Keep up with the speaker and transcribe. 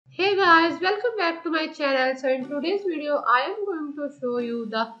Hey guys, welcome back to my channel. So in today's video I am going to show you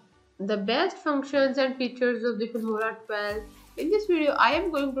the best functions and features of the Filmora 12. In this video I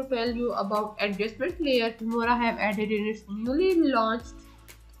am going to tell you about adjustment layer Filmora have added in its newly launched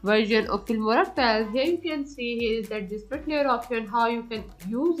version of Filmora 12. Here you can see here is the adjustment layer option, how you can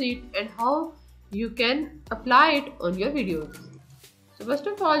use it and how you can apply it on your videos. So first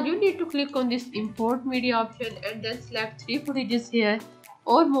of all, you need to click on this import media option and then select 3 footages here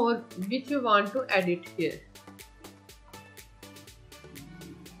or more which you want to edit here.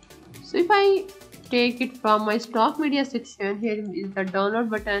 So if I take it from my stock media section, here is the download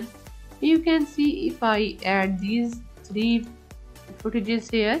button. You can see if I add these 3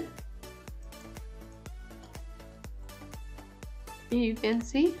 footages here, you can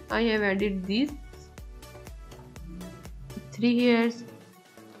see I have added these 3 hairs.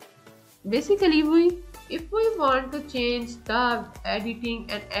 Basically if we want to change the editing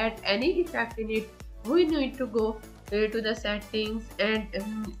and add any effect in it, we need to go to the settings and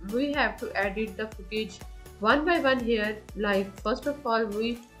we have to edit the footage one by one here. Like first of all,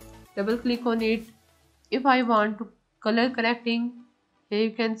 we double click on it. If I want to color correcting, here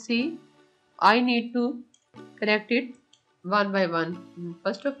you can see I need to correct it one by one.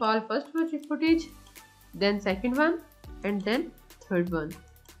 First of all, first footage, then second one, and then third one.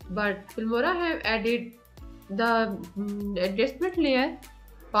 But Filmora have added the adjustment layer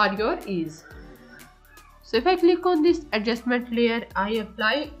for your ease. So if I click on this adjustment layer, I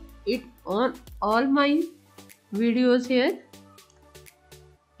apply it on all my videos here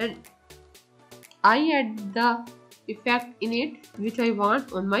and I add the effect in it which I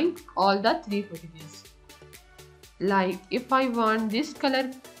want on my all the 3 footages. Like if I want this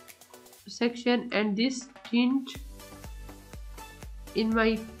color section and this tint in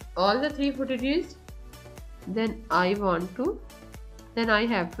my all the 3 footages, then I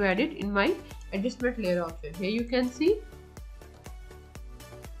have to add it in my adjustment layer option. Here you can see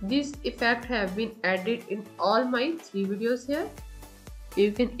this effect have been added in all my 3 videos here.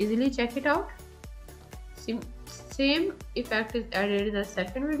 You can easily check it out. Same effect is added in the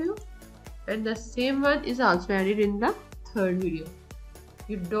second video and the same one is also added in the third video.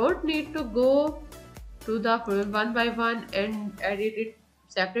 You don't need to go to the one by one and edit it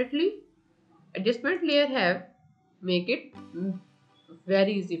separately. Adjustment layer have make it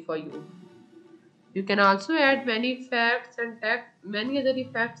very easy for you. You can also add many effects and many other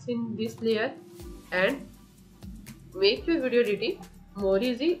effects in this layer and make your video editing more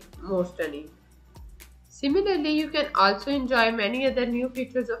easy, more stunning. Similarly, you can also enjoy many other new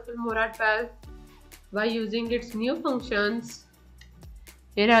features of Filmora 12 by using its new functions.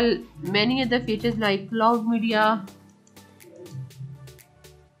 There are many other features like cloud media.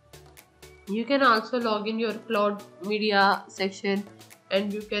 You can also log in your cloud media section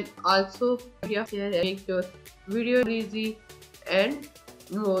and you can also make your video easy and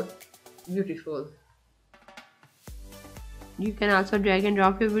more beautiful. You can also drag and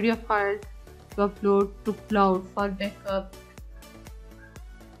drop your video file to upload to cloud for backup.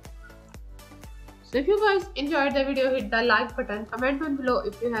 So if you guys enjoyed the video, hit the like button, comment down below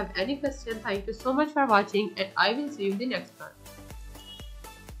if you have any question. Thank you so much for watching and I will see you in the next one.